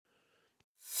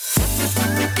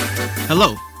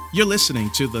Hello, you're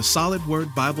listening to the Solid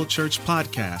Word Bible Church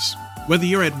podcast. Whether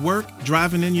you're at work,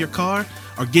 driving in your car,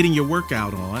 or getting your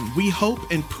workout on, we hope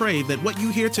and pray that what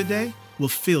you hear today will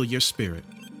fill your spirit.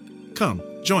 Come,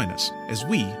 join us as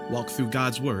we walk through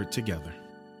God's Word together.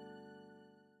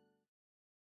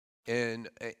 And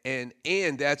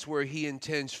that's where he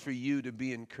intends for you to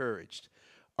be encouraged.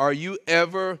 Are you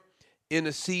ever in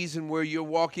a season where you're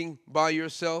walking by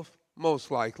yourself?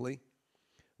 Most likely.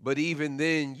 But even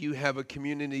then, you have a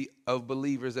community of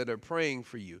believers that are praying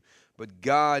for you. But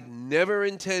God never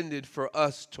intended for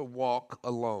us to walk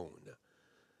alone.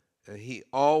 And he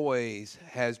always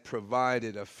has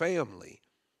provided a family.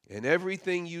 And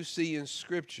everything you see in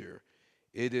Scripture,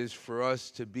 it is for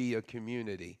us to be a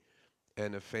community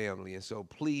and a family. And so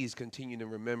please continue to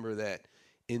remember that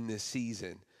in this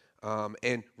season.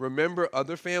 And remember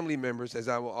other family members, as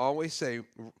I will always say,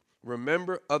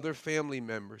 remember other family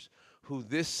members who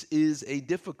this is a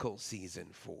difficult season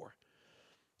for.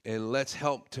 And let's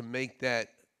help to make that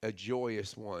a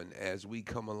joyous one as we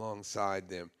come alongside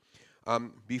them.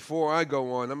 Before I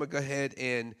go on, I'm going to go ahead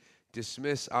and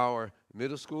dismiss our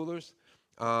middle schoolers.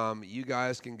 You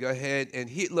guys can go ahead and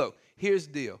look, here's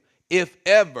the deal. If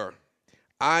ever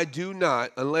I do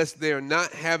not, unless they're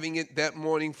not having it that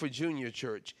morning for junior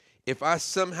church, if I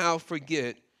somehow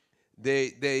forget,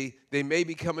 they may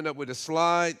be coming up with a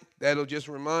slide that'll just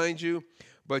remind you,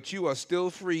 but you are still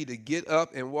free to get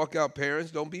up and walk out. Parents,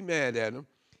 don't be mad at them.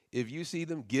 If you see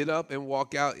them get up and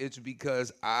walk out, it's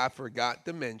because I forgot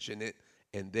to mention it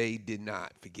and they did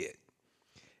not forget.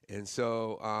 And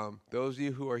so those of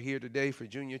you who are here today for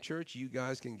junior church, you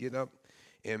guys can get up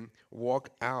and walk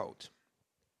out.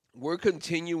 We're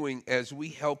continuing as we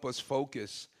help us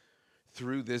focus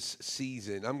through this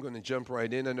season. I'm going to jump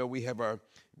right in. I know we have our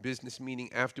business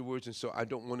meeting afterwards, and so I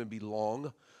don't want to be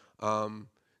long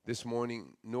this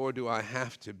morning, nor do I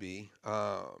have to be.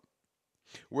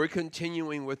 We're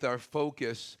continuing with our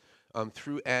focus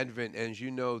through Advent. As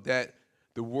you know, that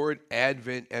the word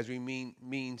Advent, as we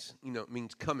means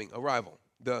coming, arrival,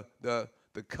 the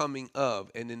coming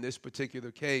of. And in this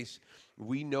particular case,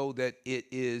 we know that it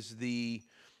is the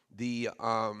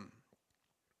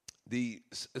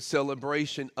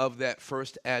celebration of that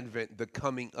first Advent, the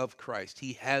coming of Christ.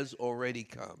 He has already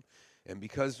come. And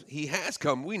because he has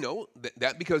come, we know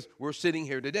that because we're sitting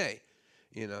here today.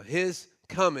 His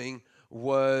coming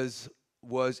was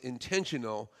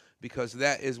intentional because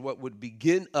that is what would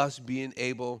begin us being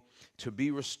able to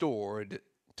be restored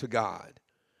to God.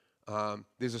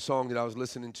 There's a song that I was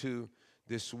listening to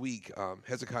this week,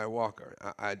 Hezekiah Walker.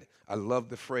 I love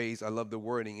the phrase, I love the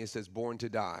wording. It says, born to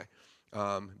die.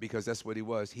 Because that's what he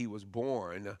was. He was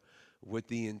born with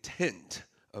the intent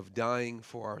of dying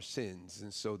for our sins,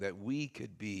 and so that we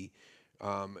could be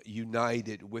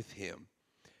united with him.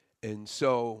 And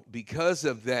so because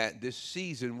of that, this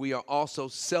season, we are also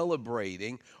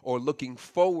celebrating or looking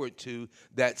forward to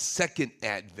that second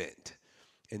Advent,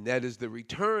 and that is the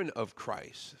return of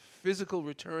Christ, physical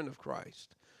return of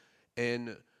Christ,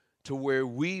 and to where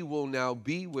we will now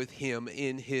be with him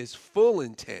in his full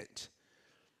intent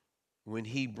when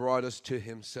he brought us to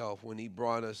himself, when he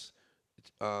brought us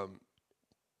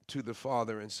to the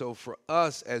Father. And so for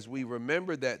us, as we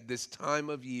remember that this time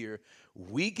of year,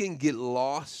 we can get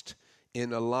lost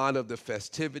in a lot of the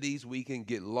festivities. We can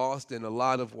get lost in a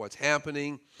lot of what's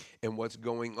happening and what's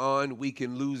going on. We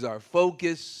can lose our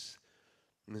focus.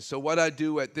 And so what I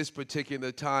do at this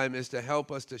particular time is to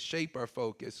help us to shape our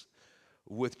focus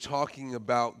with talking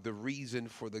about the reason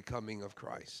for the coming of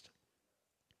Christ.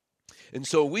 And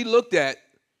so we looked at,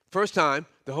 first time,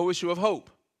 the whole issue of hope,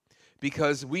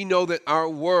 because we know that our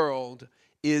world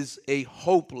is a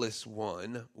hopeless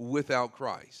one without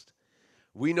Christ.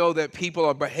 We know that people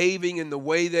are behaving in the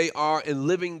way they are and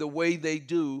living the way they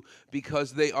do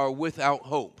because they are without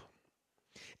hope.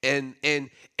 And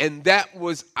that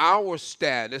was our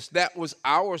status, that was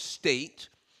our state.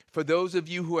 For those of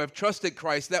you who have trusted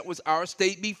Christ, that was our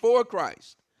state before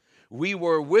Christ. We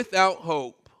were without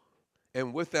hope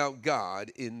and without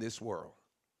God in this world.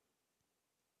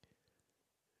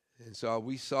 And so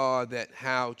we saw that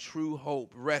how true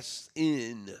hope rests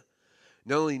in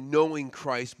not only knowing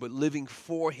Christ, but living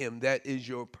for him. That is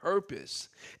your purpose.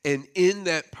 And in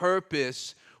that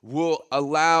purpose will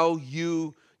allow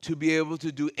you to be able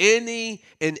to do any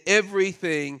and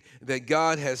everything that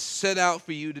God has set out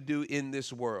for you to do in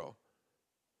this world.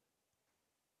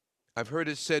 I've heard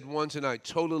it said once, and I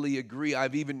totally agree.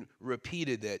 I've even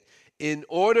repeated it. In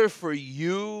order for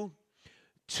you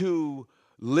to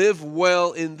live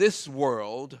well in this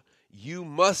world, you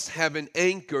must have an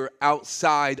anchor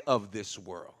outside of this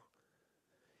world.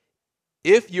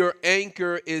 If your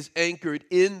anchor is anchored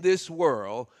in this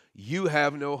world, you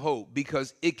have no hope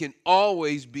because it can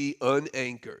always be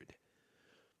unanchored.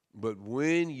 But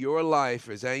when your life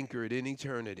is anchored in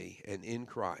eternity and in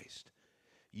Christ,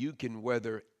 you can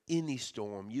weather any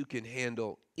storm. You can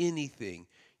handle anything.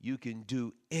 You can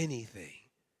do anything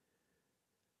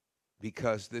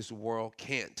because this world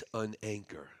can't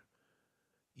unanchor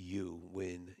you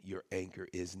when your anchor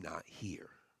is not here.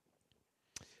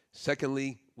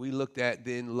 Secondly, we looked at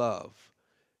then love,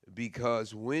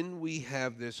 because when we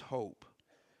have this hope,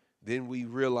 then we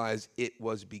realize it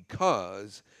was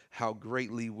because how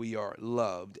greatly we are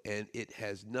loved, and it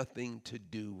has nothing to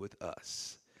do with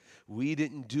us. We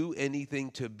didn't do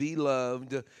anything to be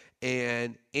loved,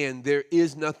 and there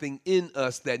is nothing in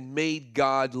us that made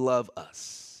God love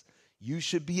us. You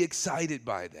should be excited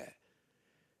by that,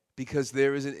 because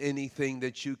there isn't anything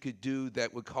that you could do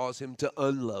that would cause him to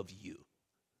unlove you.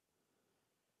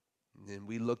 And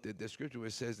we looked at the scripture where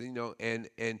it says,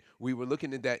 and we were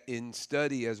looking at that in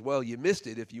study as well. You missed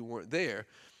it if you weren't there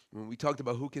when we talked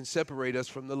about who can separate us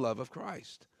from the love of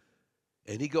Christ.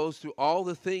 And he goes through all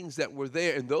the things that were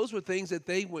there, and those were things that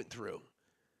they went through.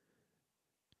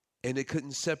 And it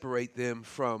couldn't separate them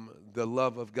from the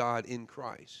love of God in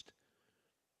Christ.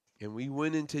 And we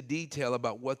went into detail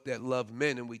about what that love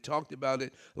meant, and we talked about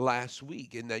it last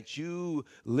week, and that you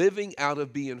living out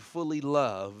of being fully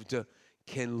loved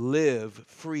can live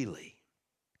freely.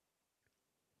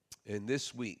 And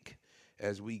this week,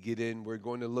 as we get in, we're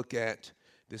going to look at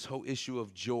this whole issue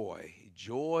of joy.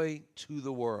 Joy to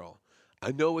the world.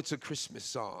 I know it's a Christmas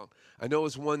song. I know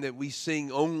it's one that we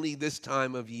sing only this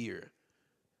time of year.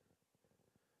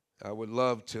 I would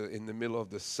love to, in the middle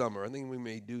of the summer, I think we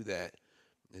may do that,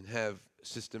 and have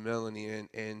Sister Melanie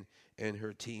and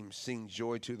her team sing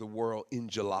Joy to the World in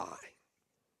July.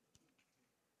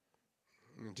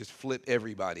 And just flip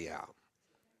everybody out.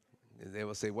 And they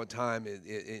will say, what time?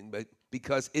 But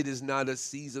because it is not a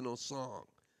seasonal song.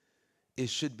 It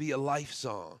should be a life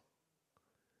song.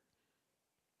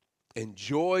 And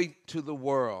joy to the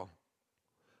world.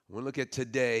 We'll look at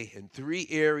today in 3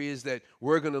 areas that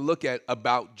we're going to look at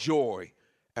about joy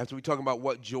after we talk about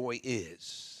what joy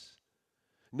is.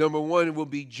 Number 1 will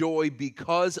be joy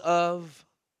because of.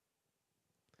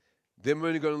 Then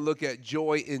we're going to look at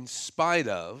joy in spite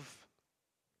of.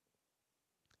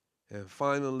 And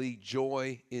finally,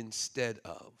 joy instead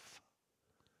of.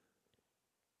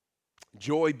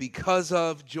 Joy because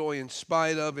of, joy in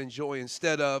spite of, and joy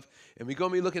instead of. And we're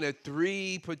going to be looking at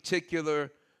 3 particular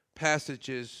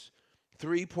passages,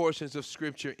 3 portions of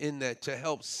Scripture in that to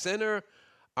help center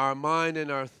our mind and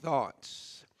our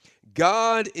thoughts.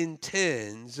 God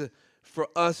intends for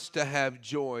us to have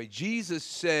joy. Jesus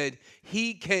said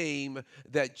he came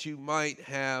that you might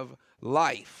have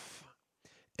life.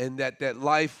 And that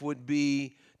life would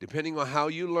be, depending on how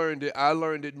you learned it, I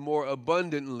learned it more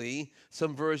abundantly.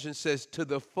 Some version says to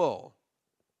the full.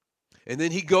 And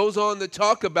then he goes on to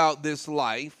talk about this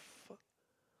life,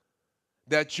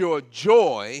 that your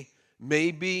joy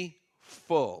may be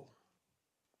full.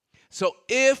 So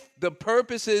if the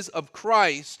purposes of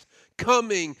Christ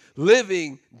coming,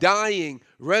 living, dying,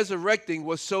 resurrecting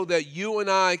was so that you and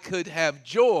I could have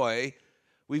joy,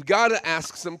 we've got to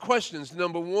ask some questions.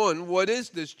 Number 1, what is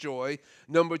this joy?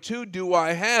 Number 2, do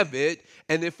I have it?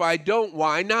 And if I don't,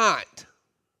 why not?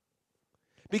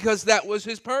 Because that was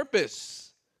his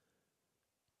purpose.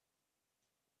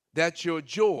 That your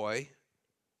joy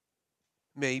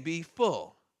may be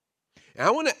full. And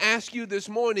I want to ask you this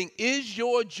morning, is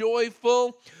your joy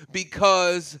full?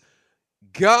 Because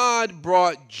God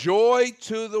brought joy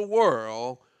to the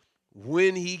world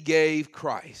when he gave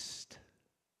Christ.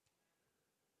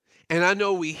 And I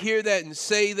know we hear that and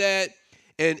say that,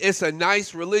 and it's a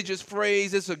nice religious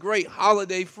phrase. It's a great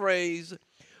holiday phrase.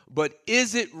 But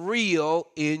is it real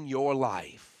in your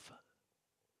life?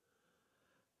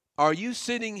 Are you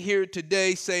sitting here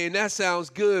today saying, that sounds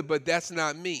good, but that's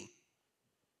not me?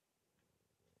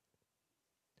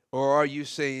 Or are you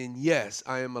saying, yes,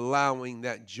 I am allowing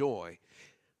that joy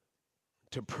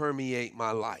to permeate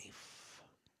my life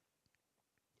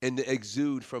and to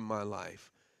exude from my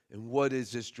life? And what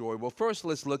is this joy? Well, first,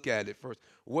 let's look at it first.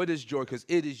 What is joy? Because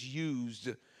it is used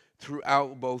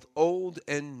throughout both Old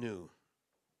and New.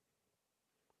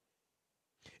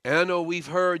 And I know we've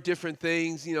heard different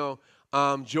things,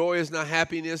 joy is not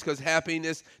happiness because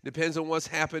happiness depends on what's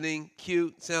happening.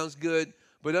 Cute, sounds good.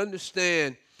 But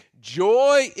understand,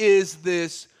 joy is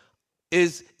this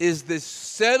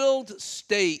settled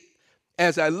state.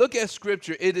 As I look at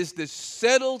Scripture, it is this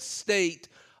settled state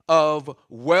of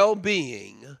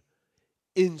well-being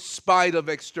in spite of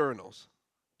externals.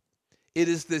 It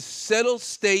is this settled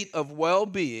state of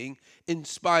well-being in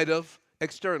spite of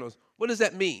externals. What does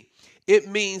that mean? It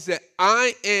means that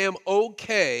I am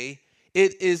okay.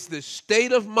 It is the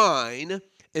state of mind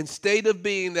and state of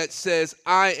being that says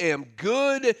I am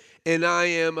good and I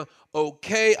am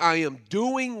okay. I am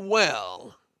doing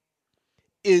well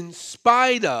in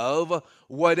spite of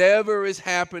whatever is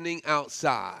happening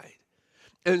outside.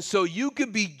 And so you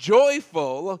can be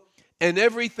joyful and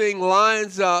everything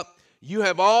lines up. You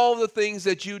have all the things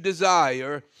that you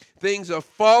desire. Things are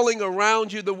falling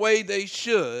around you the way they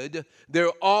should. They're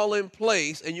all in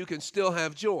place, and you can still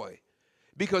have joy.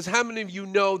 Because how many of you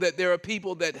know that there are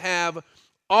people that have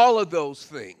all of those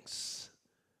things?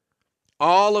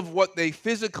 All of what they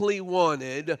physically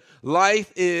wanted.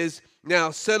 Life is now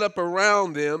set up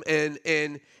around them, and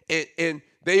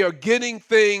they are getting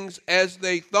things as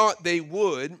they thought they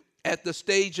would at the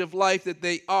stage of life that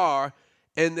they are,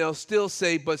 and they'll still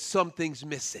say, but something's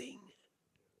missing.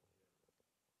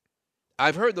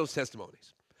 I've heard those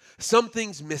testimonies.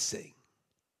 Something's missing.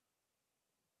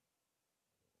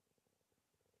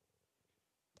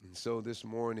 And so this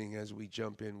morning as we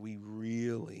jump in, we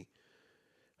really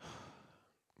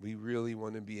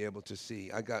want to be able to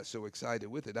see. I got so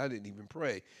excited with it, I didn't even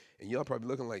pray. And y'all probably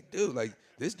looking like, dude, like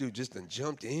this dude just done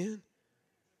jumped in.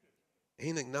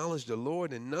 Ain't acknowledged the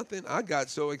Lord and nothing. I got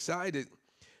so excited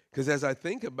because as I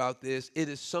think about this, it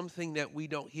is something that we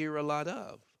don't hear a lot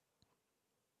of.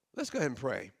 Let's go ahead and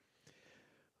pray.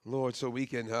 Lord, so we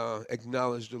can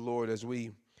acknowledge the Lord as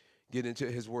we get into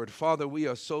his word. Father, we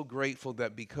are so grateful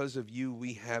that because of you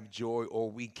we have joy,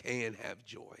 or we can have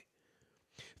joy.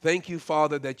 Thank you,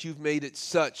 Father, that you've made it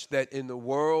such that in the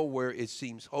world where it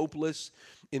seems hopeless,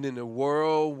 and in a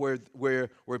world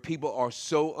where people are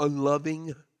so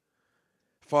unloving,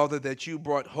 Father, that you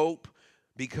brought hope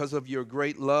because of your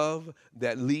great love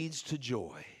that leads to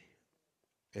joy.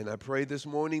 And I pray this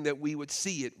morning that we would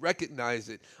see it, recognize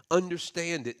it,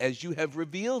 understand it as you have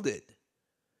revealed it,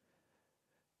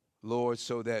 Lord,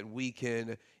 so that we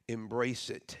can embrace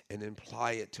it and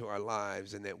apply it to our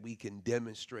lives, and that we can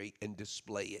demonstrate and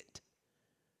display it.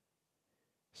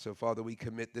 So, Father, we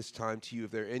commit this time to you.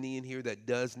 If there are any in here that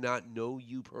does not know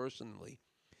you personally,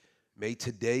 may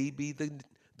today be the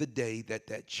day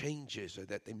that changes, or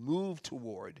that they move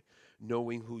toward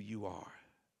knowing who you are.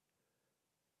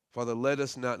 Father, let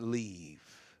us not leave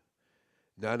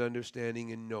not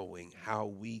understanding and knowing how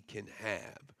we can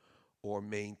have or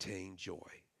maintain joy.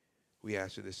 We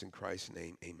ask for this in Christ's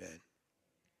name, amen.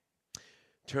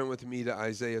 Turn with me to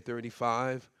Isaiah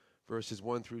 35, verses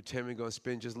 1 through 10. We're going to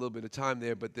spend just a little bit of time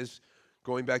there, but this,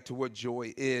 going back to what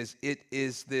joy is, it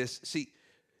is this. See,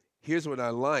 here's what I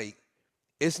like.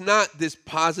 It's not this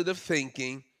positive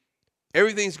thinking,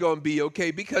 everything's going to be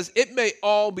okay, because it may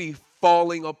all be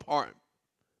falling apart.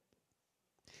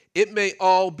 It may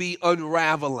all be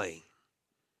unraveling.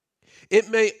 It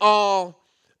may all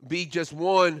be just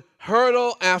one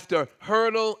hurdle after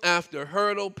hurdle after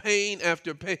hurdle, pain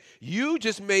after pain. You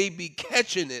just may be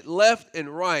catching it left and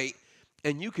right,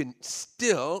 and you can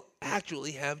still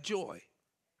actually have joy.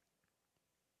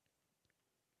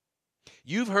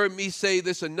 You've heard me say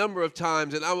this a number of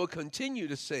times, and I will continue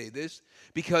to say this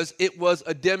because it was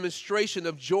a demonstration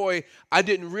of joy I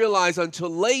didn't realize until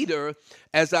later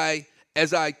as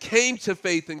I came to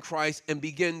faith in Christ and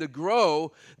began to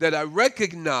grow, that I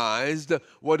recognized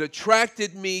what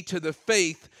attracted me to the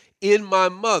faith in my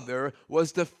mother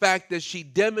was the fact that she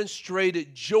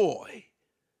demonstrated joy.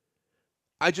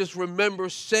 I just remember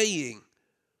saying,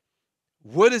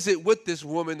 what is it with this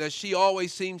woman that she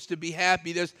always seems to be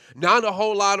happy? There's not a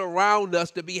whole lot around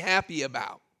us to be happy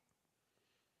about.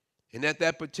 And at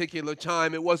that particular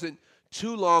time, it wasn't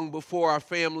too long before our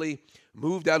family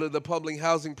moved out of the public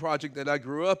housing project that I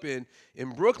grew up in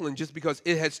Brooklyn, just because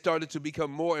it had started to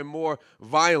become more and more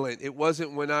violent. It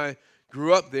wasn't when I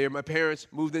grew up there. My parents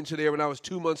moved into there when I was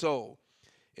 2 months old.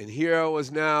 And here I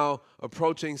was now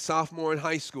approaching sophomore in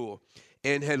high school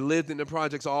and had lived in the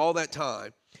projects all that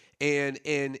time and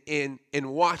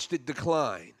watched it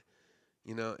decline,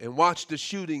 and watched the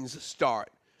shootings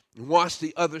start and watched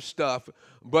the other stuff.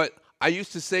 But I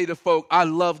used to say to folk, I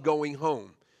love going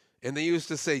home. And they used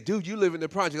to say, dude, you live in the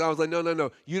project. I was like,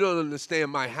 no. You don't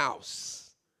understand my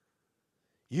house.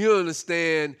 You don't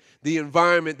understand the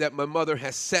environment that my mother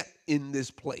has set in this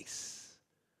place.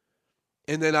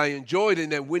 And that I enjoyed it.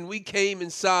 And that when we came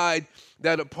inside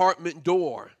that apartment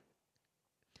door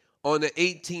on the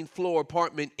 18th floor,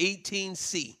 apartment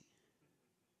 18C,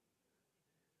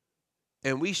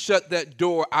 and we shut that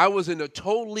door, I was in a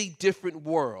totally different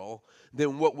world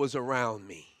than what was around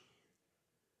me.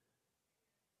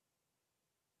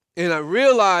 And I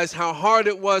realized how hard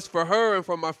it was for her and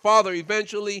for my father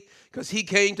eventually, because he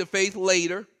came to faith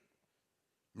later,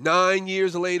 9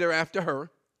 years later after her,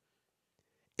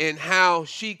 and how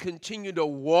she continued to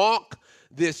walk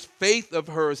this faith of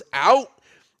hers out.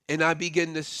 And I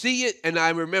began to see it, and I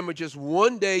remember just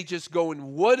one day just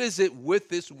going, what is it with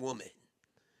this woman?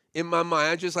 In my mind,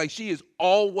 I'm just like, she is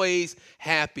always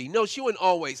happy. No, she wasn't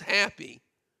always happy.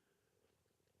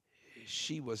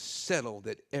 She was settled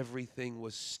that everything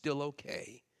was still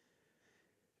okay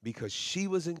because she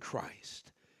was in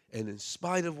Christ. And in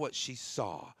spite of what she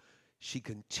saw, she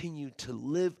continued to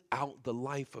live out the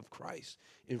life of Christ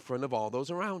in front of all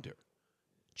those around her.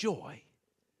 Joy.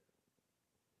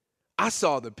 I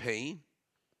saw the pain.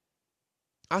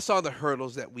 I saw the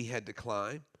hurdles that we had to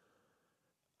climb.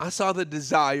 I saw the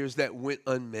desires that went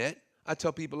unmet. I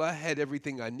tell people I had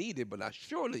everything I needed, but I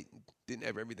surely didn't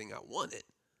have everything I wanted.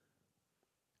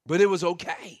 But it was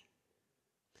okay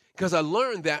because I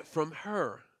learned that from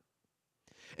her.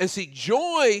 And see,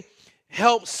 joy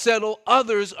helps settle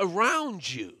others around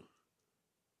you.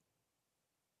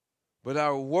 But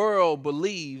our world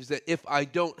believes that if I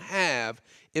don't have,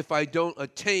 if I don't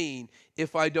attain,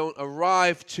 if I don't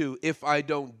arrive to, if I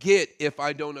don't get, if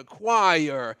I don't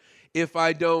acquire, if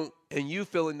I don't, and you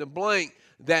fill in the blank,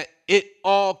 that it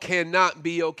all cannot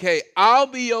be okay. I'll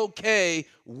be okay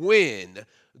when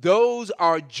those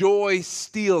are joy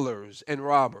stealers and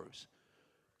robbers.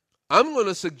 I'm going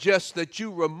to suggest that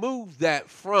you remove that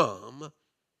from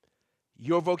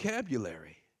your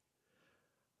vocabulary.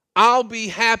 I'll be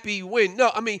happy when.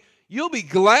 No, I mean, you'll be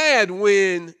glad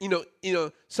when,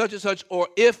 such and such, or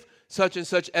if such and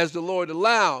such as the Lord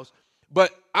allows.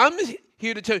 But I'm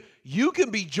here to tell you, you can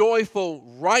be joyful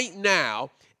right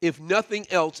now if nothing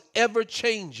else ever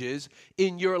changes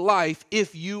in your life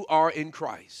if you are in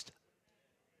Christ.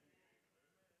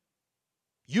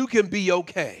 You can be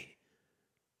okay.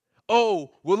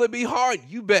 Oh, will it be hard?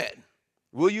 You bet.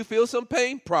 Will you feel some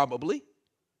pain? Probably.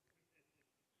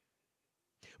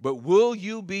 But will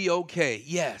you be okay?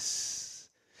 Yes.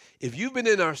 If you've been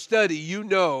in our study, you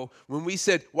know when we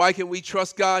said, why can we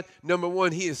trust God? Number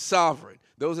one, he is sovereign.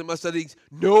 Those in my studies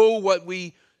know what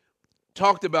we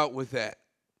talked about with that.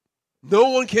 No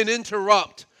one can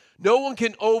interrupt. No one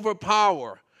can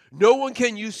overpower. No one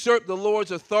can usurp the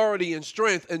Lord's authority and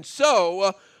strength. And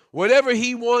so, whatever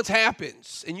he wants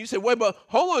happens. And you say, wait, but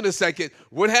hold on a second.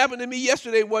 What happened to me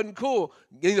yesterday wasn't cool.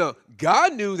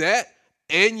 God knew that,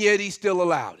 and yet he still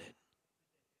allowed it.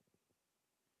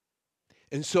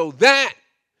 And so that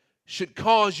should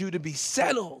cause you to be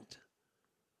settled.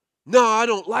 No, I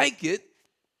don't like it.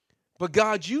 But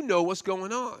God, you know what's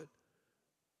going on.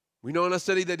 We know in our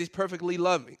study that he's perfectly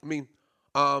loving.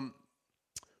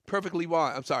 Perfectly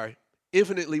wise.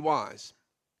 Infinitely wise.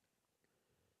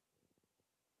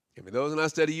 And for those in our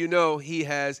study, you know he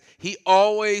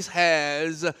always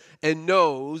has and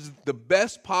knows the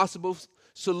best possible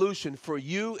solution for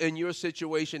you and your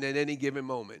situation at any given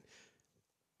moment.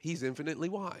 He's infinitely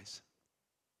wise.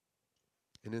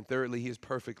 And then thirdly, he is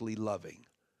perfectly loving.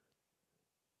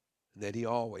 And that he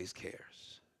always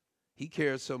cares. He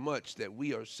cares so much that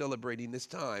we are celebrating this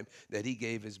time that he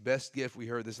gave his best gift. We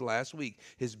heard this last week.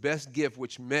 His best gift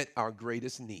which met our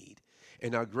greatest need.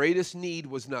 And our greatest need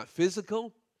was not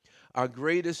physical. Our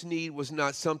greatest need was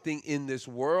not something in this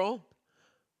world.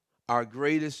 Our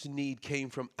greatest need came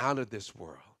from out of this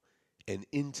world and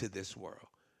into this world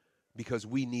because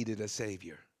we needed a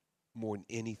Savior more than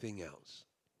anything else.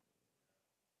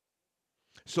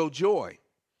 So joy,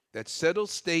 that settled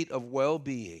state of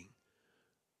well-being,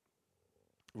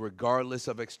 regardless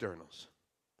of externals.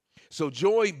 So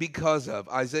joy because of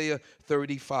Isaiah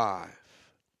 35.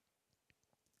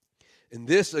 And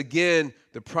this, again,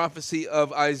 the prophecy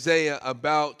of Isaiah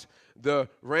about the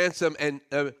ransom and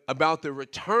about the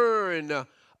return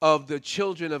of the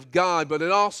children of God, but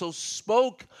it also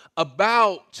spoke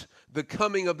about the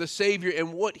coming of the Savior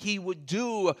and what he would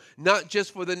do, not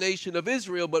just for the nation of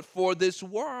Israel, but for this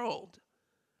world.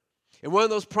 And one of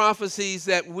those prophecies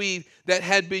that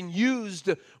had been used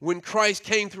when Christ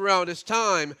came throughout his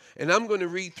time, and I'm going to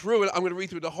read through it. I'm going to read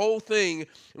through the whole thing.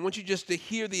 I want you just to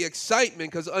hear the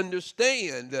excitement, because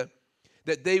understand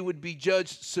that they would be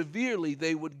judged severely.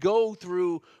 They would go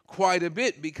through quite a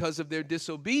bit because of their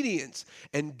disobedience.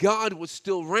 And God would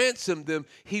still ransom them.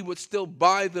 He would still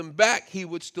buy them back. He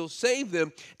would still save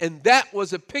them. And that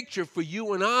was a picture for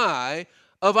you and I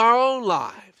of our own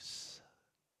lives.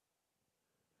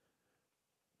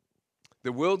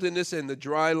 The wilderness and the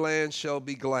dry land shall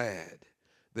be glad.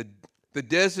 The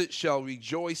desert shall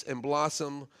rejoice and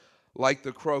blossom like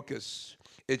the crocus.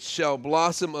 It shall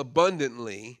blossom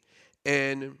abundantly,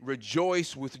 and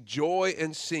rejoice with joy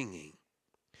and singing.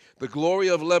 The glory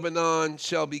of Lebanon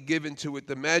shall be given to it,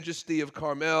 the majesty of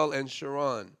Carmel and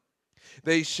Sharon.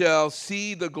 They shall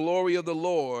see the glory of the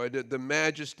Lord, the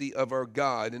majesty of our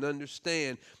God. And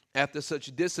understand, after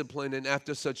such discipline and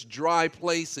after such dry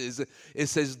places, it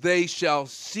says they shall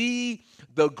see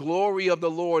the glory of the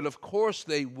Lord. Of course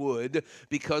they would,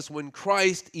 because when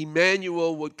Christ,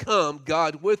 Emmanuel, would come,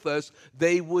 God with us,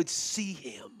 they would see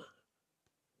him.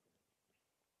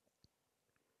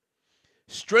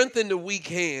 Strengthen the weak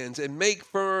hands and make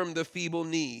firm the feeble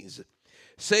knees.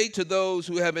 Say to those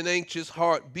who have an anxious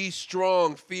heart, be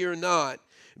strong, fear not.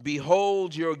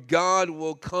 Behold, your God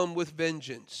will come with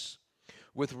vengeance.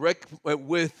 With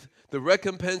the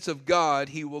recompense of God,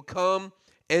 he will come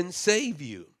and save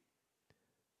you.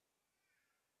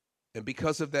 And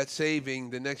because of that saving,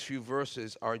 the next few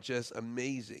verses are just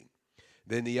amazing.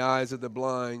 Then the eyes of the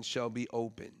blind shall be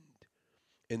opened,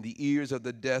 and the ears of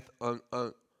the deaf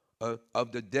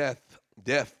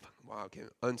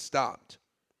unstopped.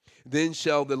 Then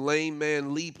shall the lame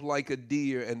man leap like a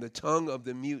deer, and the tongue of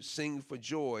the mute sing for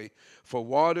joy. For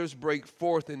waters break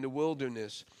forth in the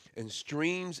wilderness, and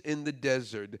streams in the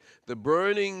desert. The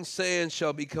burning sand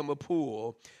shall become a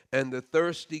pool, and the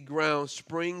thirsty ground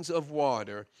springs of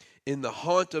water. In the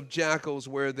haunt of jackals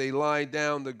where they lie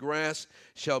down, the grass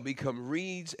shall become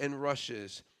reeds and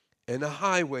rushes, and a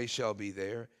highway shall be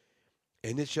there,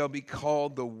 and it shall be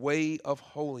called the way of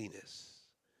holiness.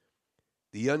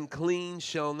 The unclean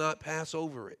shall not pass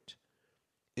over it.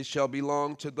 It shall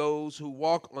belong to those who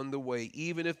walk on the way.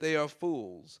 Even if they are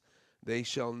fools, they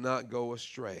shall not go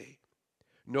astray.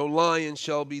 No lion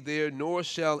shall be there, nor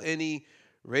shall any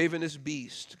ravenous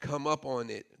beast come up on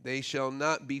it. They shall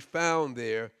not be found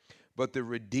there, but the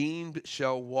redeemed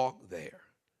shall walk there.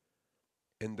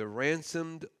 And the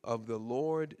ransomed of the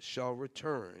Lord shall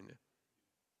return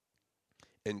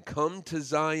and come to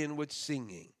Zion with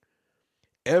singing.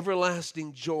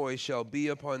 Everlasting joy shall be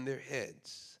upon their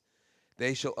heads.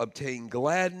 They shall obtain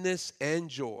gladness and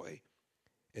joy,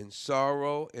 and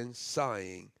sorrow and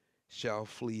sighing shall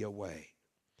flee away.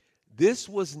 This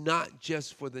was not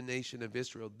just for the nation of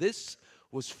Israel. This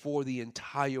was for the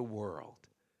entire world.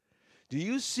 Do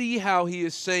you see how he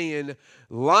is saying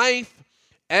life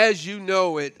as you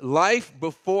know it, life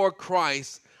before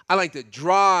Christ? I like the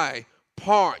dry,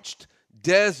 parched,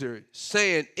 desert,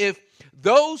 sand. If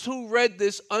those who read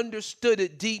this understood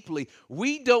it deeply,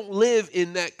 we don't live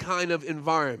in that kind of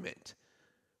environment.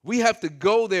 We have to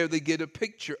go there to get a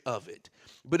picture of it.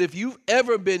 But if you've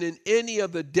ever been in any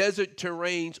of the desert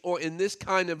terrains or in this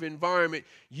kind of environment,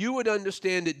 you would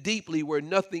understand it deeply, where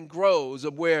nothing grows,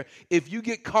 or where if you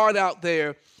get caught out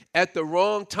there at the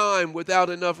wrong time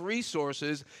without enough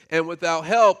resources and without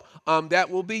help, that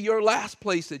will be your last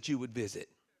place that you would visit.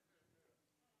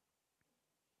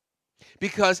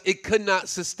 Because it could not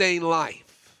sustain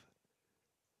life.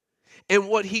 And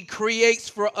what he creates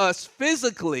for us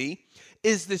physically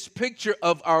is this picture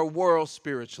of our world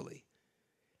spiritually.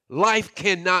 Life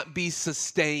cannot be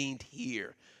sustained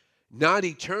here. Not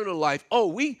eternal life. Oh,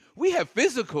 we have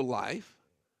physical life.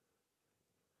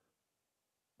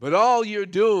 But all you're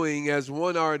doing, as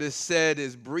one artist said,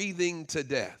 is breathing to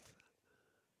death.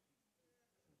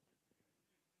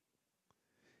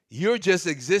 You're just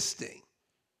existing.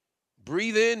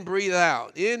 Breathe in, breathe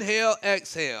out. Inhale,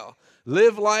 exhale.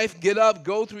 Live life, get up,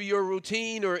 go through your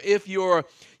routine, or if you're,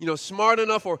 smart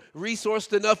enough or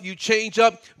resourced enough, you change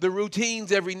up the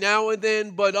routines every now and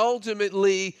then, but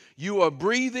ultimately you are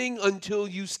breathing until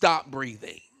you stop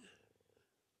breathing.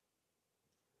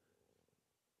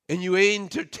 And you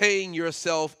entertain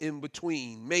yourself in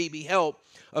between, maybe help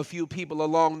a few people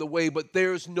along the way, but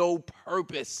there's no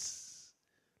purpose.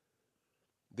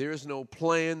 There's no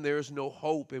plan, there's no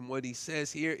hope. And what he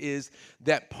says here is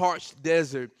that parched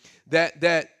desert,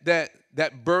 that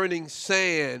burning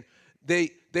sand, they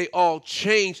all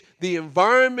change. The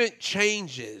environment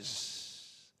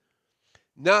changes,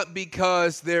 not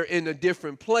because they're in a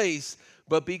different place,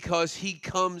 but because he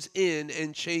comes in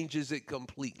and changes it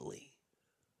completely.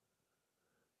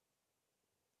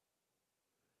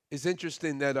 It's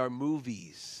interesting that our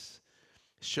movies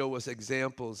show us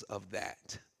examples of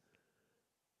that.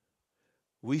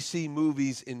 We see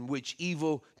movies in which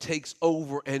evil takes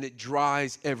over and it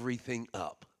dries everything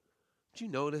up. Did you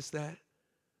notice that?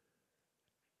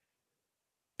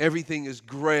 Everything is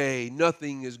gray,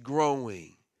 nothing is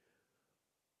growing,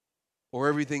 or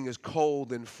everything is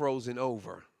cold and frozen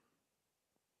over.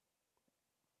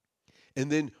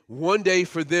 And then one day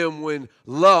for them, when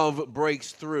love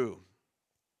breaks through,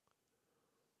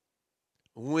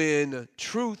 when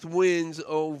truth wins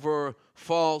over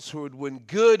falsehood, when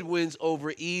good wins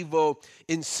over evil.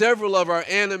 In several of our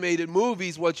animated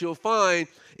movies, what you'll find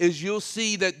is you'll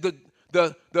see that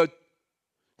the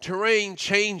terrain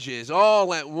changes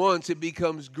all at once. It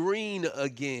becomes green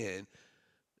again.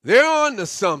 They're on to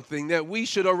something that we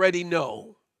should already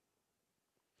know,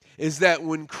 is that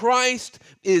when Christ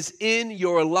is in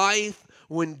your life,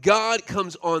 when God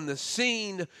comes on the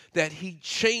scene, that he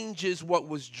changes what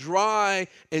was dry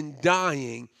and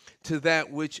dying to that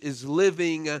which is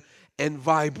living and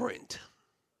vibrant.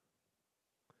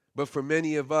 But for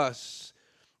many of us,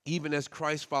 even as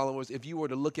Christ followers, if you were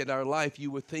to look at our life,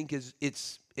 you would think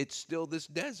it's still this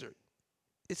desert.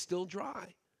 It's still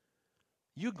dry.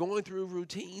 You're going through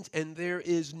routines and there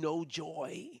is no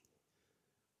joy.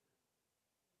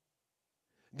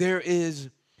 There is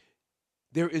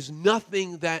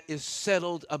nothing that is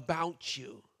settled about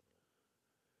you.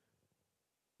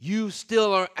 You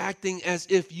still are acting as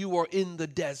if you are in the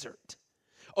desert.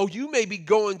 Oh, you may be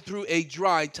going through a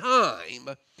dry time,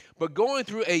 but going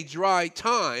through a dry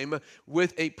time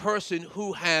with a person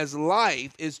who has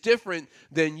life is different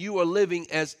than you are living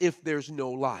as if there's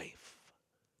no life.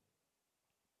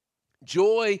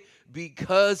 Joy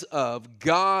because of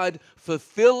God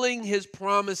fulfilling his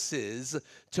promises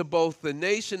to both the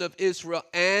nation of Israel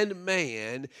and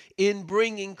man in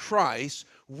bringing Christ,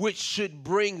 which should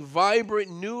bring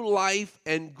vibrant new life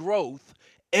and growth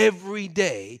every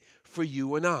day for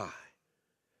you and I.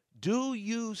 Do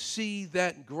you see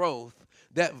that growth,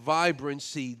 that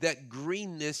vibrancy, that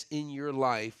greenness in your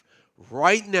life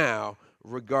right now,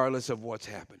 regardless of what's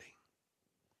happening?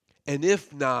 And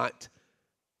if not,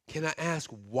 can I ask,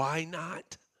 why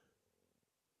not?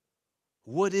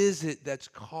 What is it that's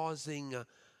causing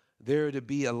there to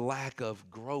be a lack of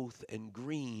growth and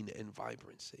green and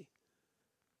vibrancy?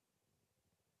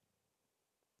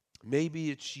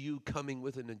 Maybe it's you coming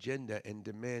with an agenda and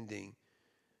demanding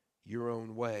your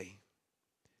own way.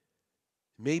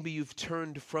 Maybe you've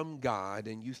turned from God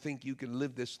and you think you can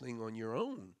live this thing on your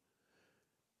own.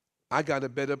 I got a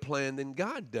better plan than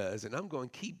God does, and I'm going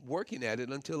to keep working at it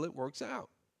until it works out.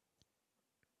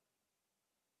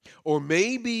 Or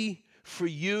maybe for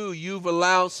you, you've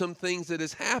allowed some things that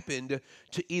has happened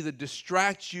to either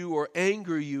distract you or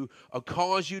anger you or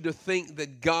cause you to think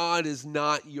that God is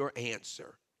not your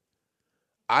answer.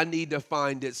 I need to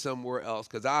find it somewhere else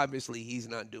because obviously he's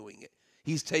not doing it.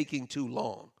 He's taking too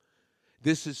long.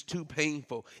 This is too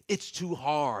painful. It's too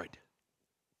hard.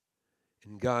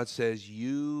 And God says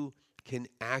you can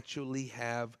actually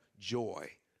have joy.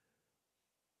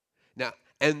 Now,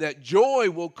 and that joy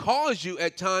will cause you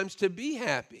at times to be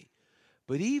happy.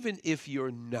 But even if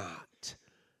you're not,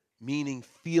 meaning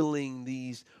feeling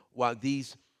you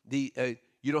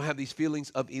don't have these feelings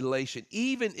of elation,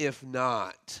 even if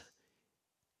not,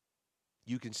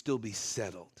 you can still be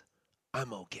settled.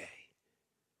 I'm okay.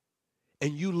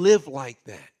 And you live like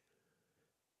that.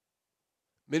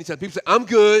 Many times people say, I'm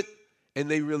good,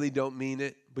 and they really don't mean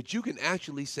it. But you can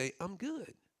actually say, I'm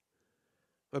good.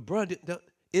 But brother,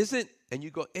 isn't, and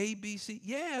you go, A, B, C,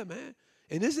 yeah, man.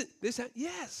 And isn't this,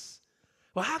 yes.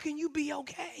 Well, how can you be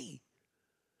okay?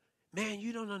 Man,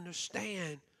 you don't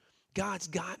understand. God's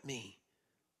got me.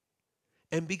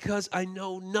 And because I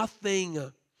know nothing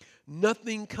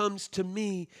comes to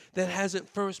me that hasn't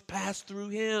first passed through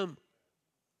him.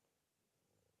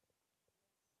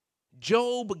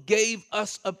 Job gave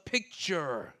us a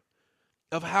picture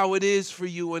of how it is for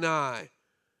you and I.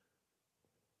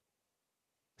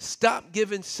 Stop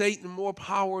giving Satan more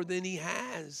power than he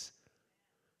has.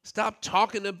 Stop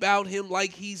talking about him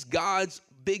like he's God's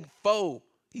big foe.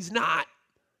 He's not.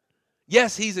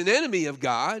 Yes, he's an enemy of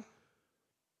God,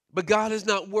 but God is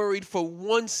not worried for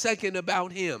 1 second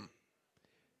about him.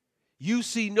 You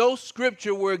see no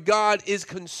scripture where God is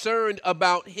concerned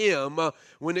about him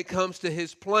when it comes to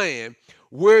his plan.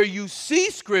 Where you see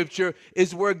scripture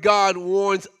is where God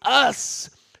warns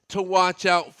us to watch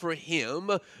out for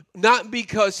him, not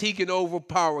because he can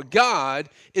overpower God,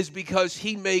 it's because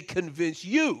he may convince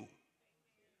you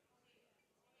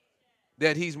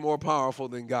that he's more powerful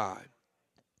than God.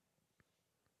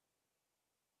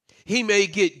 He may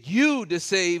get you to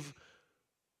save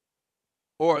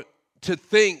or to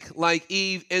think like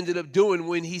Eve ended up doing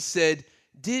when he said,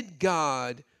 did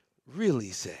God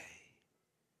really say?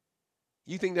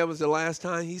 You think that was the last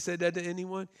time he said that to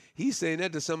anyone? He's saying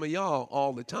that to some of y'all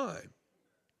all the time.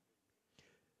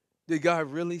 Did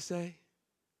God really say?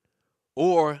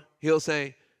 Or he'll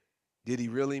say, did he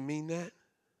really mean that?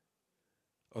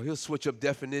 Or he'll switch up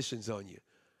definitions on you.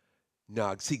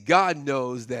 No, see, God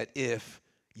knows that if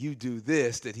you do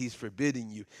this, that he's forbidding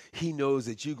you. He knows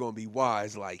that you're going to be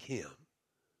wise like him.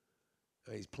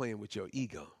 He's playing with your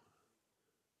ego.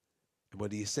 And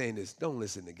what he's saying is, don't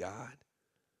listen to God.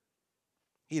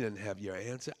 He doesn't have your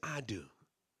answer. I do.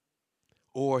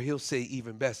 Or he'll say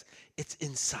even best, it's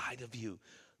inside of you.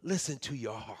 Listen to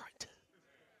your heart.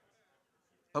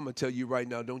 I'm going to tell you right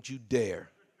now, don't you dare.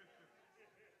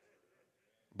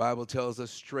 Bible tells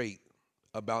us straight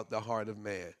about the heart of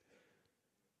man.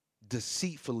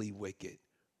 Deceitfully wicked.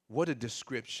 What a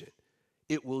description.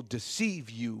 It will deceive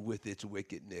you with its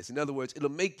wickedness. In other words, it'll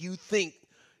make you think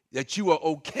that you are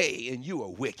okay and you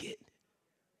are wicked.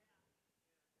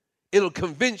 It'll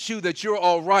convince you that you're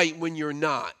all right when you're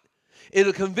not.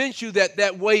 It'll convince you that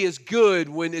that way is good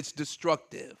when it's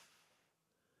destructive.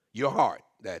 Your heart,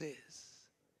 that is.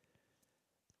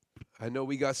 I know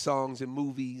we got songs and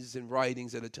movies and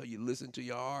writings that'll tell you, listen to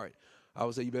your heart. I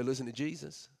would say you better listen to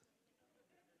Jesus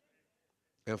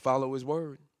and follow his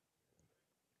word.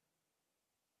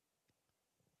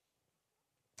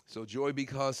 So joy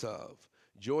because of,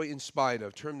 joy in spite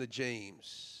of. Turn to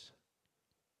James.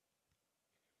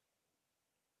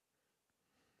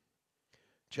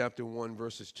 Chapter 1,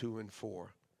 verses 2 and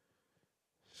 4.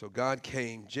 So God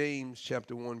came, James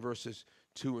chapter 1, verses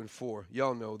 2 and 4.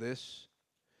 Y'all know this.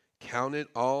 Count it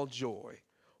all joy,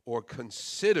 or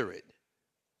consider it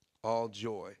all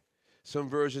joy. Some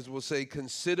versions will say,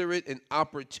 consider it an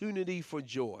opportunity for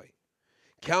joy.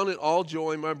 Count it all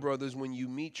joy, my brothers, when you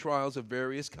meet trials of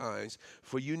various kinds,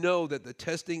 for you know that the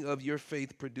testing of your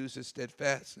faith produces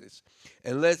steadfastness.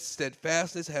 And let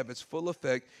steadfastness have its full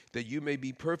effect, that you may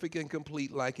be perfect and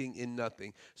complete, lacking in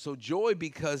nothing. So joy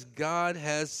because God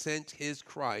has sent his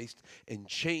Christ and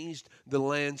changed the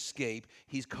landscape.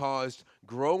 He's caused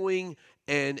growing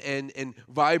and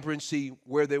vibrancy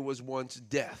where there was once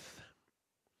death.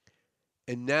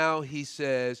 And now he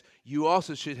says, you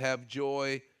also should have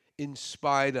joy in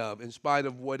spite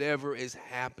of whatever is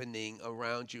happening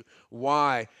around you.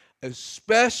 Why?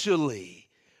 Especially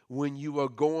when you are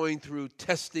going through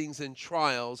testings and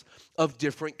trials of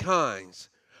different kinds.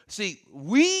 See,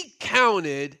 we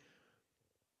counted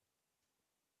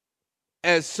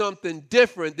as something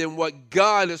different than what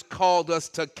God has called us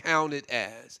to count it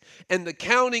as. And the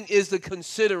counting is the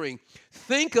considering.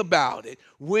 Think about it.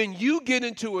 When you get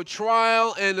into a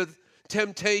trial and a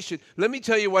temptation, let me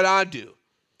tell you what I do.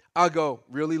 I go,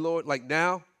 really, Lord? Like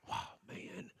now? Wow,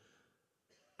 man,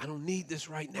 I don't need this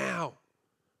right now.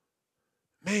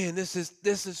 Man, this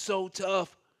is so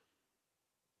tough.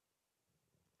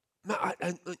 No,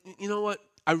 you know what?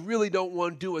 I really don't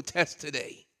want to do a test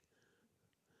today.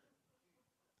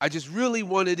 I just really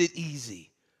wanted it easy,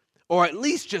 or at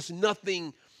least just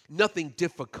nothing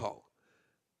difficult.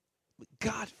 But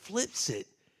God flips it.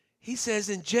 He says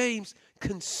in James,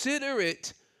 consider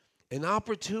it an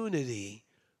opportunity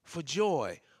for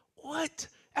joy. What?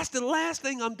 That's the last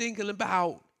thing I'm thinking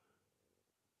about.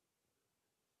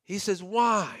 He says,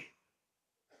 why?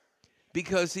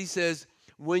 Because he says,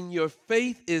 when your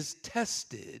faith is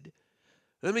tested,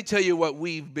 let me tell you what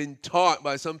we've been taught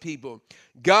by some people.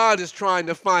 God is trying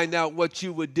to find out what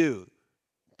you would do.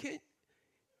 Can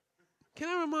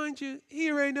I remind you,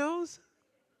 he already knows.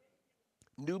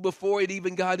 Knew before it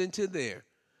even got into there.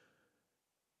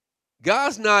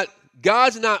 God's not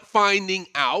finding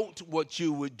out what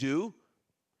you would do.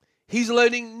 He's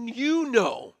letting you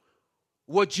know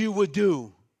what you would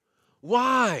do.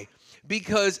 Why?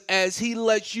 Because as he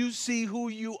lets you see who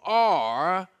you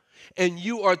are and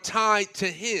you are tied to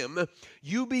him,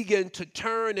 you begin to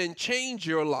turn and change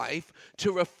your life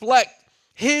to reflect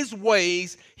his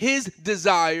ways, his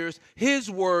desires, his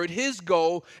word, his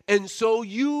goal. And so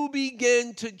you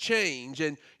begin to change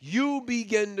and you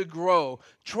begin to grow.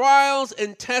 Trials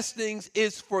and testings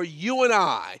is for you and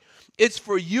I. It's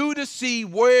for you to see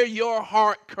where your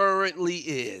heart currently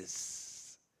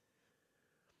is.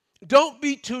 Don't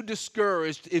be too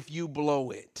discouraged if you blow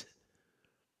it.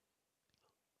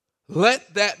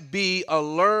 Let that be a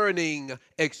learning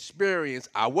experience.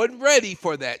 I wasn't ready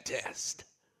for that test.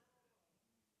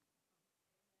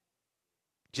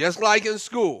 Just like in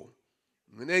school,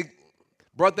 when they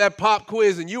brought that pop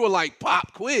quiz and you were like,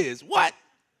 pop quiz, what?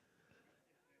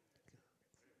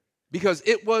 Because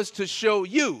it was to show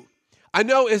you. I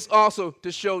know it's also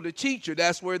to show the teacher.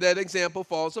 That's where that example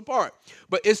falls apart.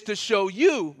 But it's to show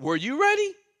you, were you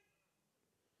ready?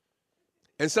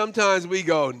 And sometimes we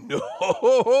go,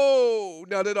 no,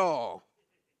 not at all.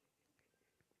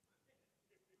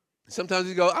 Sometimes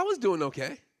we go, I was doing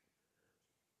okay.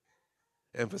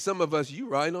 And for some of us, you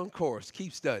right on course.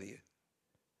 Keep studying.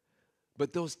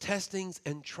 But those testings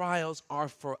and trials are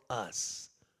for us.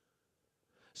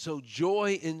 So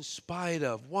joy in spite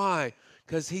of. Why?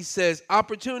 Because he says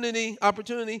opportunity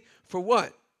for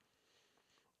what?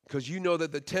 Because you know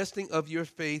that the testing of your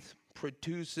faith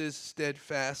produces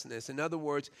steadfastness. In other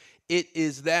words, it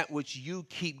is that which you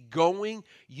keep going,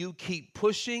 you keep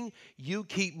pushing, you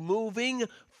keep moving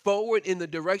forward in the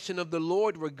direction of the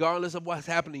Lord, regardless of what's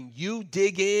happening. You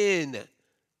dig in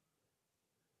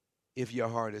if your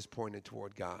heart is pointed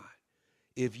toward God.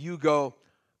 If you go,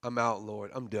 I'm out,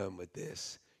 Lord, I'm done with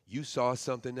this. You saw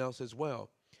something else as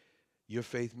well. Your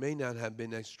faith may not have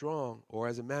been as strong, or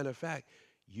as a matter of fact,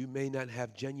 you may not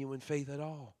have genuine faith at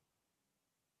all.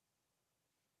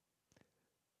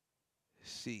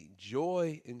 See,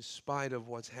 joy in spite of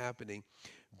what's happening,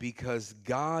 because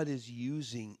God is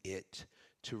using it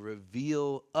to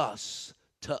reveal us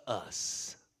to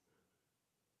us.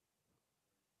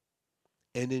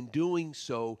 And in doing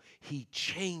so, he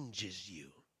changes you.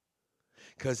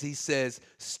 Because he says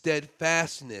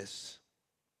steadfastness.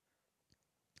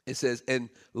 It says, and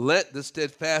let the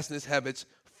steadfastness have its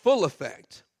full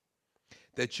effect,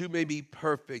 that you may be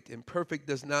perfect. And perfect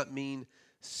does not mean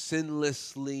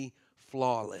sinlessly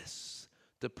flawless.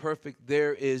 The perfect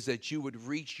there is that you would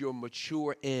reach your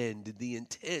mature end, the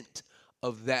intent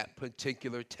of that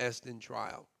particular test and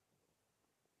trial.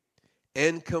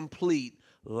 And complete,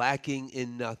 lacking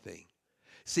in nothing.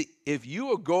 See, if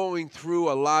you are going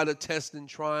through a lot of tests and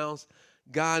trials,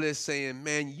 God is saying,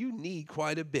 man, you need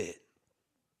quite a bit.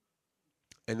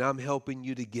 And I'm helping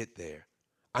you to get there.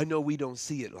 I know we don't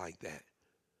see it like that.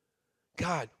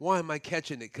 God, why am I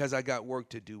catching it? Because I got work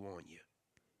to do on you.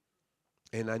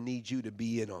 And I need you to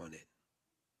be in on it.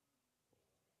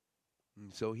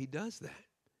 And so he does that.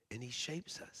 And he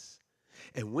shapes us.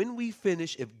 And when we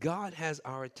finish, if God has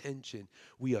our attention,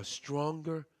 we are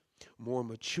stronger, more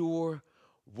mature,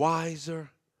 wiser,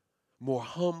 more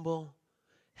humble,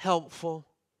 helpful.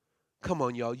 Come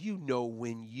on, y'all. You know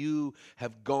when you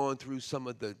have gone through some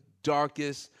of the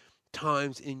darkest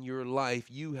times in your life,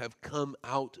 you have come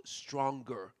out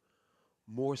stronger,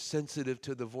 more sensitive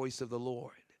to the voice of the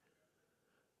Lord,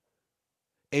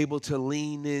 able to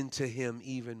lean into him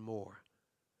even more.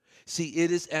 See,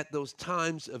 it is at those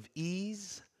times of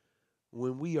ease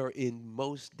when we are in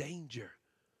most danger,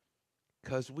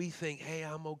 because we think, hey,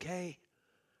 I'm okay.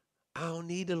 I don't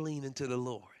need to lean into the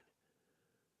Lord.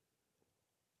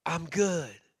 I'm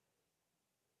good.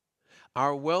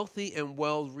 Our wealthy and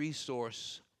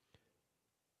well-resourced,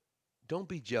 don't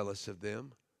be jealous of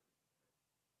them.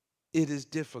 It is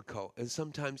difficult, and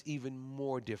sometimes even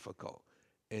more difficult.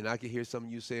 And I can hear some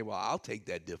of you say, well, I'll take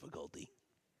that difficulty.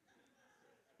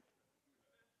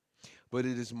 But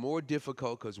it is more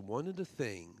difficult because one of the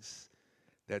things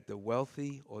that the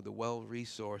wealthy or the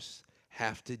well-resourced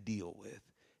have to deal with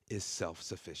is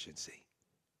self-sufficiency.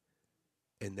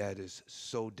 And that is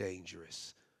so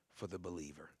dangerous for the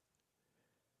believer.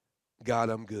 God,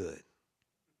 I'm good.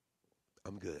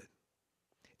 I'm good.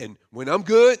 And when I'm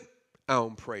good, I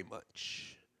don't pray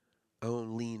much. I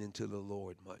don't lean into the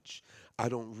Lord much. I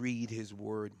don't read his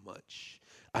word much.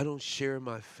 I don't share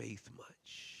my faith much.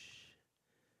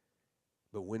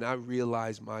 But when I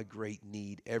realize my great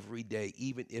need every day,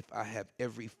 even if I have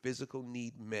every physical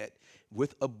need met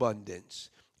with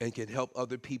abundance and can help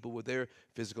other people with their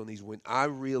physical needs, when I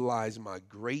realize my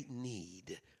great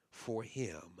need for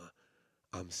him,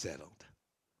 I'm settled.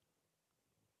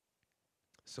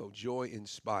 So joy in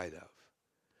spite of.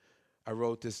 I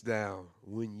wrote this down.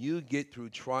 When you get through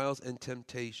trials and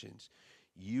temptations,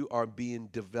 you are being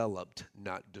developed,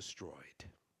 not destroyed.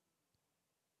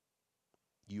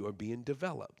 You are being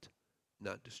developed,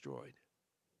 not destroyed.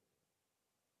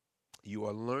 You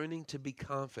are learning to be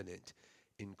confident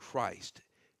in Christ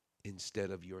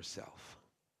instead of yourself.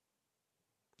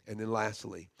 And then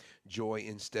lastly, joy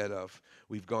instead of.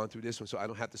 We've gone through this one, so I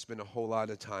don't have to spend a whole lot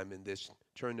of time in this.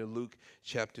 Turn to Luke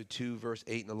chapter 2, verse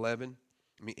 8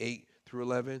 through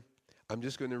 11. I'm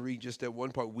just going to read just that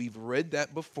one part. We've read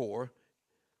that before,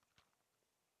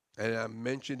 and I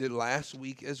mentioned it last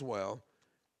week as well.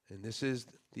 And this is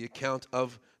the account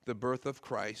of the birth of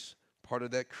Christ, part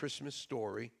of that Christmas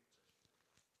story.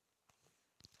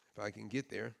 If I can get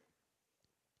there.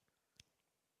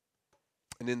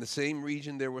 And in the same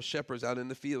region there were shepherds out in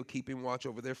the field, keeping watch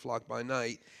over their flock by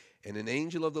night. And an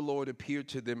angel of the Lord appeared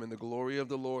to them, and the glory of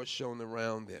the Lord shone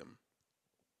around them.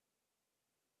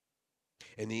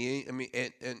 And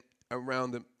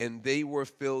around them, and they were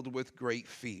filled with great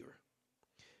fear.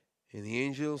 And the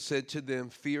angel said to them,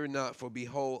 fear not, for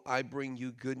behold, I bring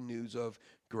you good news of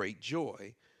great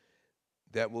joy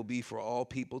that will be for all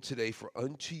people today. For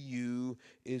unto you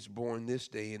is born this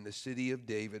day in the city of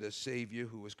David a Savior,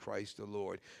 who is Christ the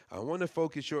Lord. I want to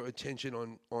focus your attention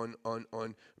on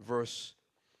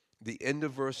the end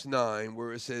of verse 9,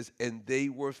 where it says, and they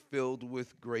were filled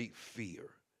with great fear.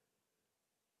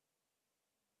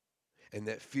 And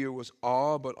that fear was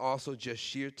awe, but also just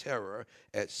sheer terror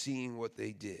at seeing what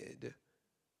they did.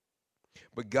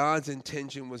 But God's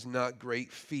intention was not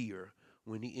great fear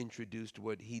when he introduced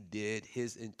what he did.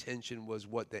 His intention was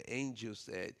what the angels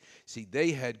said. See,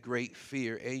 they had great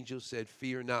fear. Angels said,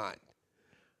 fear not.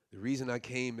 The reason I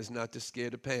came is not to scare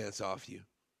the pants off you.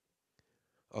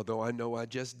 Although I know I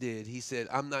just did. He said,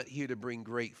 I'm not here to bring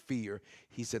great fear.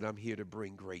 He said, I'm here to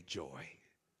bring great joy.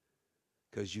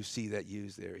 Because you see that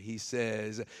used there. He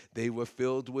says they were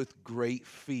filled with great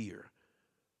fear.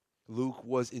 Luke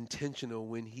was intentional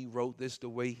when he wrote this the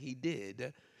way he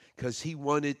did, because he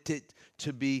wanted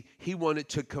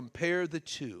to compare the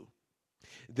two.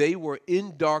 They were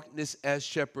in darkness as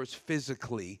shepherds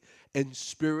physically and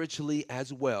spiritually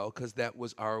as well, because that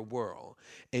was our world.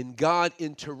 And God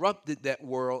interrupted that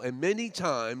world, and many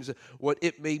times what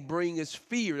it may bring is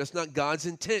fear. That's not God's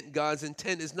intent. God's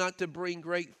intent is not to bring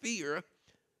great fear.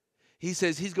 He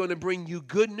says he's going to bring you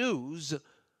good news,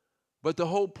 but the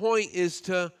whole point is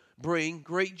to bring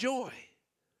great joy.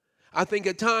 I think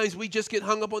at times we just get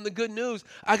hung up on the good news.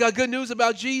 I got good news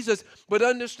about Jesus, but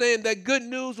understand that good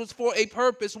news was for a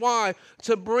purpose. Why?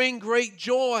 To bring great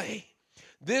joy.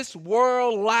 This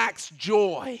world lacks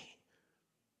joy.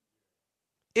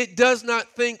 It does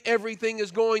not think everything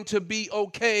is going to be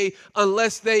okay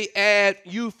unless they add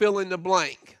you fill in the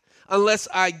blank. Unless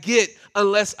I get,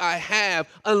 unless I have,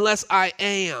 unless I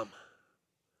am.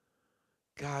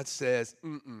 God says,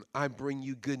 I bring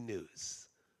you good news.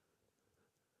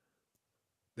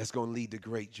 That's going to lead to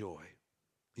great joy.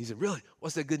 He said, really?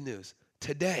 What's that good news?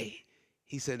 Today,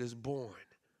 he said, is born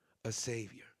a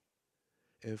Savior.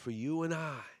 And for you and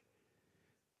I,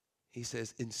 he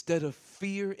says, instead of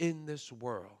fear in this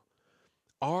world,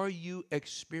 are you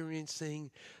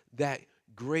experiencing that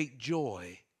great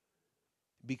joy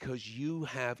because you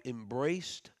have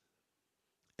embraced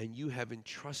and you have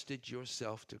entrusted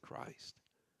yourself to Christ?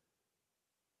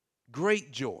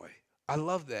 Great joy. I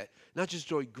love that. Not just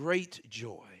joy, great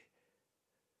joy.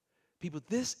 People,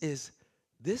 this is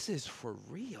for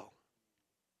real.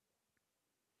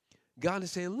 God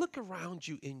is saying, look around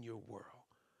you in your world.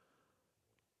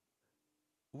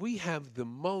 We have the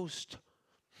most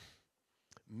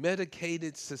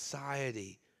medicated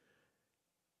society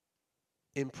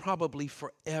in probably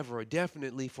forever,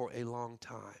 definitely for a long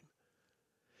time.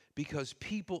 Because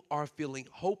people are feeling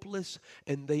hopeless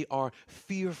and they are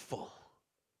fearful.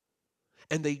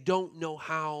 And they don't know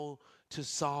how to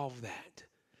solve that.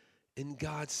 And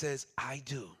God says, I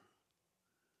do.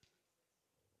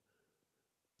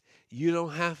 You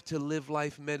don't have to live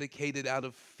life medicated out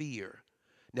of fear.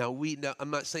 Now, I'm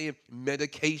not saying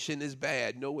medication is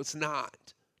bad. No, it's not.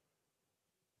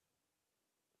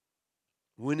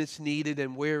 When it's needed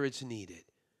and where it's needed.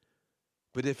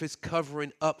 But if it's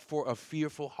covering up for a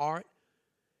fearful heart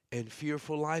and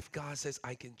fearful life, God says,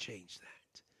 I can change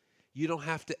that. You don't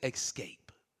have to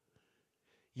escape.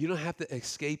 You don't have to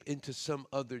escape into some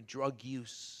other drug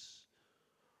use,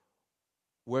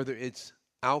 whether it's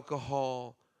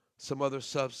alcohol, some other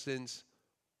substance,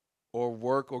 or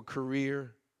work or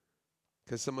career,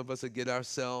 because some of us will get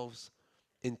ourselves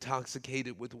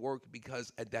intoxicated with work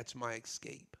because that's my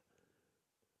escape.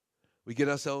 We get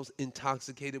ourselves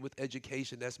intoxicated with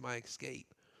education. That's my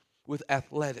escape. With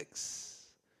athletics.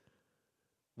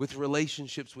 With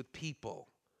relationships with people.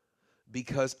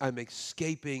 Because I'm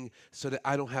escaping so that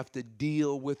I don't have to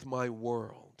deal with my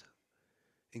world.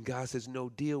 And God says, no,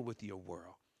 deal with your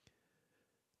world.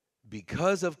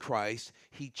 Because of Christ,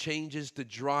 he changes the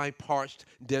dry, parched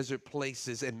desert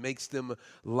places and makes them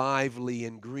lively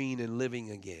and green and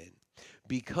living again.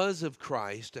 Because of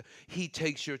Christ, he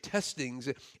takes your testings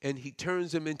and he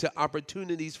turns them into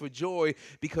opportunities for joy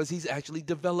because he's actually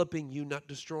developing you, not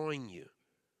destroying you.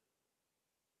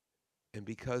 And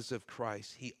because of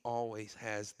Christ, he always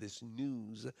has this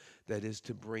news that is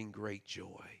to bring great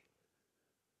joy.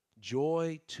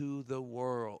 Joy to the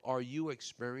world. Are you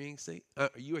experiencing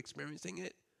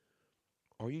it?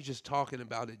 Or are you just talking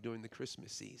about it during the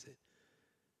Christmas season?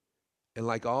 And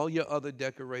like all your other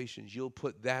decorations, you'll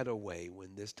put that away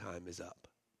when this time is up.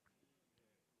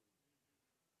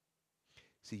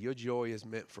 See, your joy is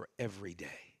meant for every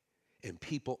day. And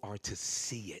people are to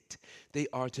see it. They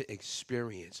are to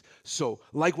experience. So,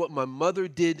 like what my mother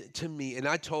did to me, and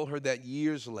I told her that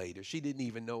years later. She didn't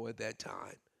even know at that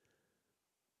time.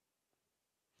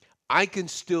 I can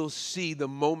still see the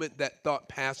moment that thought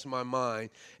passed my mind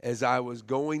as I was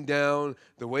going down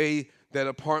the way that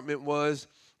apartment was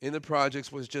in the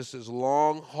projects was just this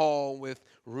long hall with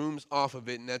rooms off of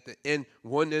it. And at the end,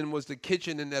 one end was the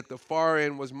kitchen, and at the far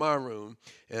end was my room.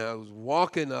 And I was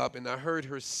walking up, and I heard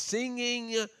her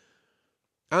singing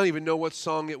I don't even know what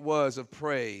song it was of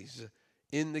praise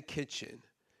in the kitchen,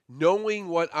 knowing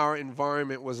what our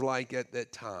environment was like at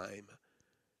that time,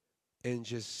 and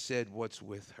just said what's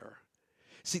with her.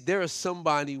 See, there is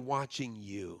somebody watching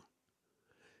you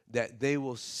that they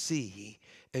will see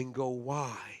and go,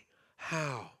 why?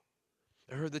 How?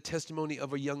 I heard the testimony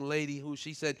of a young lady who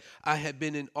she said, I had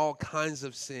been in all kinds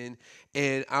of sin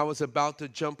and I was about to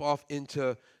jump off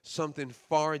into something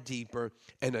far deeper.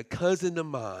 And a cousin of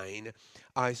mine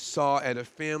I saw at a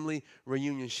family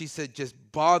reunion, she said, just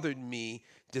bothered me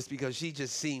just because she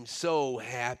just seemed so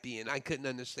happy. And I couldn't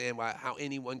understand how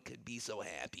anyone could be so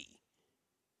happy.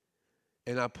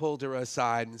 And I pulled her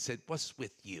aside and said, what's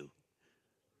with you?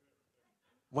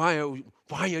 Why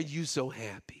are you so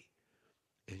happy?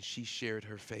 And she shared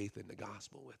her faith in the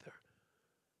gospel with her.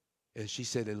 And she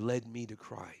said, it led me to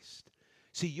Christ.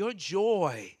 See, your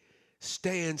joy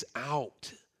stands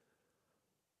out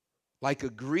like a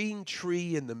green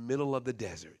tree in the middle of the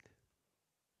desert.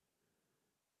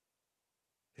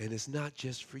 And it's not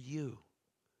just for you.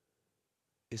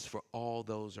 It's for all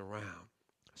those around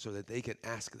so that they can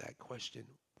ask that question,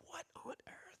 what on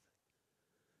earth?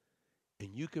 And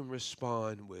you can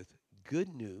respond with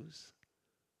good news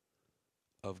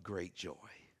of great joy.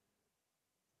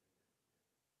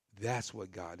 That's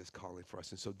what God is calling for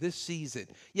us. And so this season,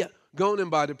 go on and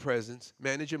buy the presents.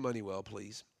 Manage your money well,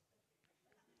 please.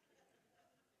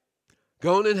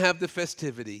 Go on and have the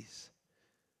festivities.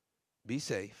 Be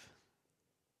safe.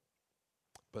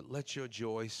 But let your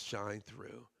joy shine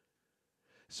through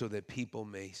so that people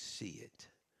may see it.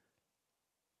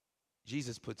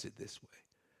 Jesus puts it this way.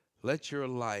 Let your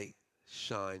light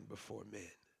shine before men,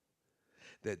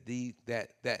 that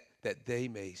they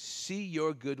may see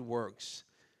your good works.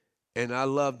 And I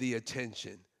love the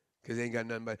attention, because they ain't got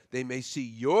nothing but, they may see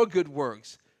your good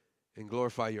works and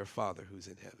glorify your Father who's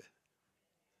in heaven.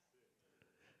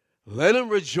 Let them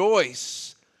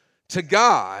rejoice to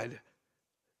God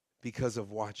because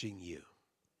of watching you.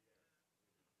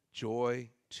 Joy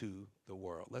to the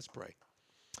world. Let's pray.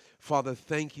 Father,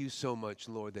 thank you so much,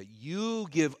 Lord, that you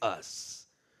give us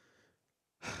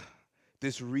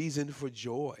this reason for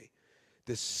joy,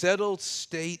 this settled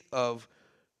state of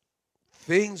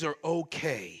things are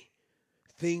okay,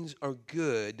 things are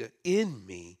good in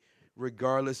me,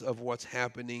 regardless of what's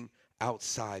happening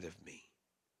outside of me,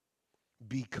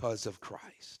 because of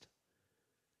Christ.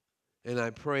 And I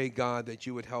pray, God, that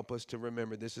you would help us to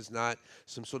remember this is not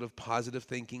some sort of positive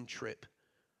thinking trip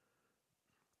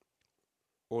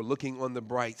or looking on the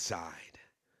bright side.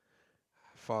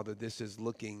 Father, this is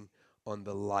looking on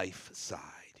the life side.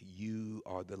 You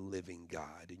are the living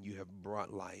God, and you have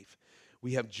brought life.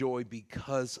 We have joy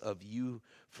because of you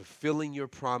fulfilling your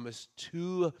promise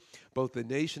to both the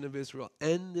nation of Israel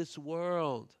and this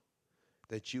world,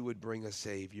 that you would bring a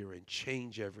Savior and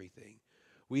change everything.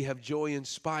 We have joy in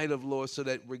spite of, Lord, so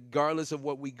that regardless of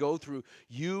what we go through,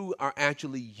 you are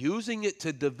actually using it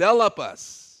to develop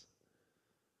us.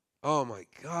 Oh, my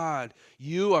God.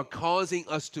 You are causing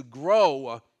us to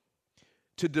grow,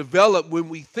 to develop when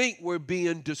we think we're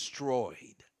being destroyed.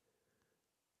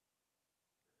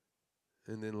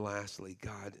 And then lastly,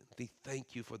 God, we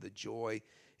thank you for the joy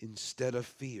instead of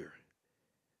fear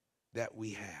that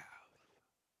we have.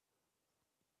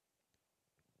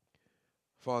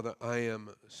 Father, I am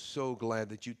so glad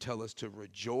that you tell us to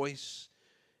rejoice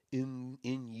in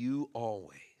you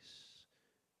always.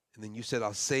 And then you said,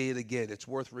 I'll say it again. It's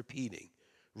worth repeating.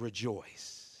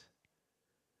 Rejoice.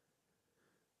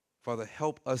 Father,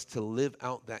 help us to live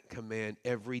out that command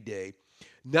every day.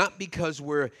 Not because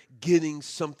we're getting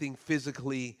something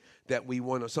physically that we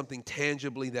want or something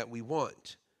tangibly that we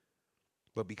want,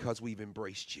 but because we've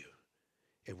embraced you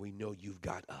and we know you've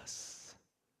got us.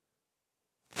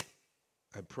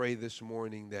 I pray this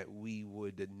morning that we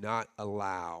would not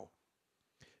allow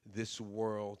this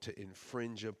world to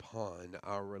infringe upon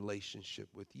our relationship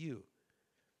with you,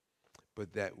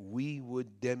 but that we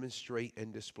would demonstrate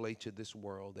and display to this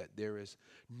world that there is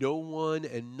no one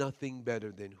and nothing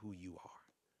better than who you are.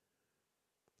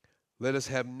 Let us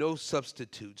have no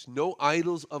substitutes, no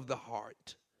idols of the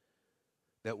heart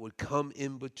that would come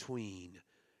in between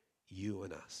you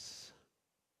and us.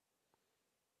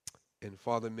 And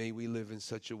Father, may we live in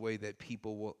such a way that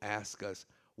people will ask us,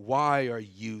 why are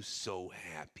you so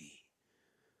happy?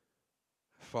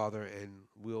 Father, and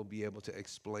we'll be able to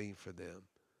explain to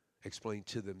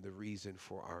them the reason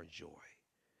for our joy.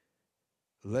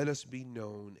 Let us be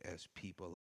known as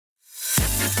people.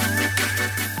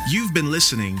 You've been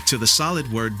listening to the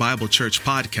Solid Word Bible Church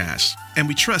podcast, and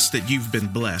we trust that you've been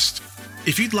blessed.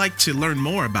 If you'd like to learn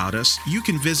more about us, you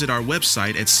can visit our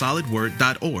website at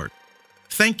solidword.org.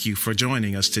 Thank you for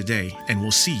joining us today, and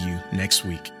we'll see you next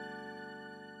week.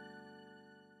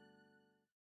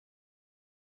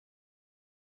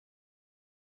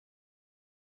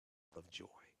 Of joy.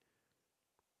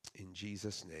 In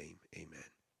Jesus' name, amen.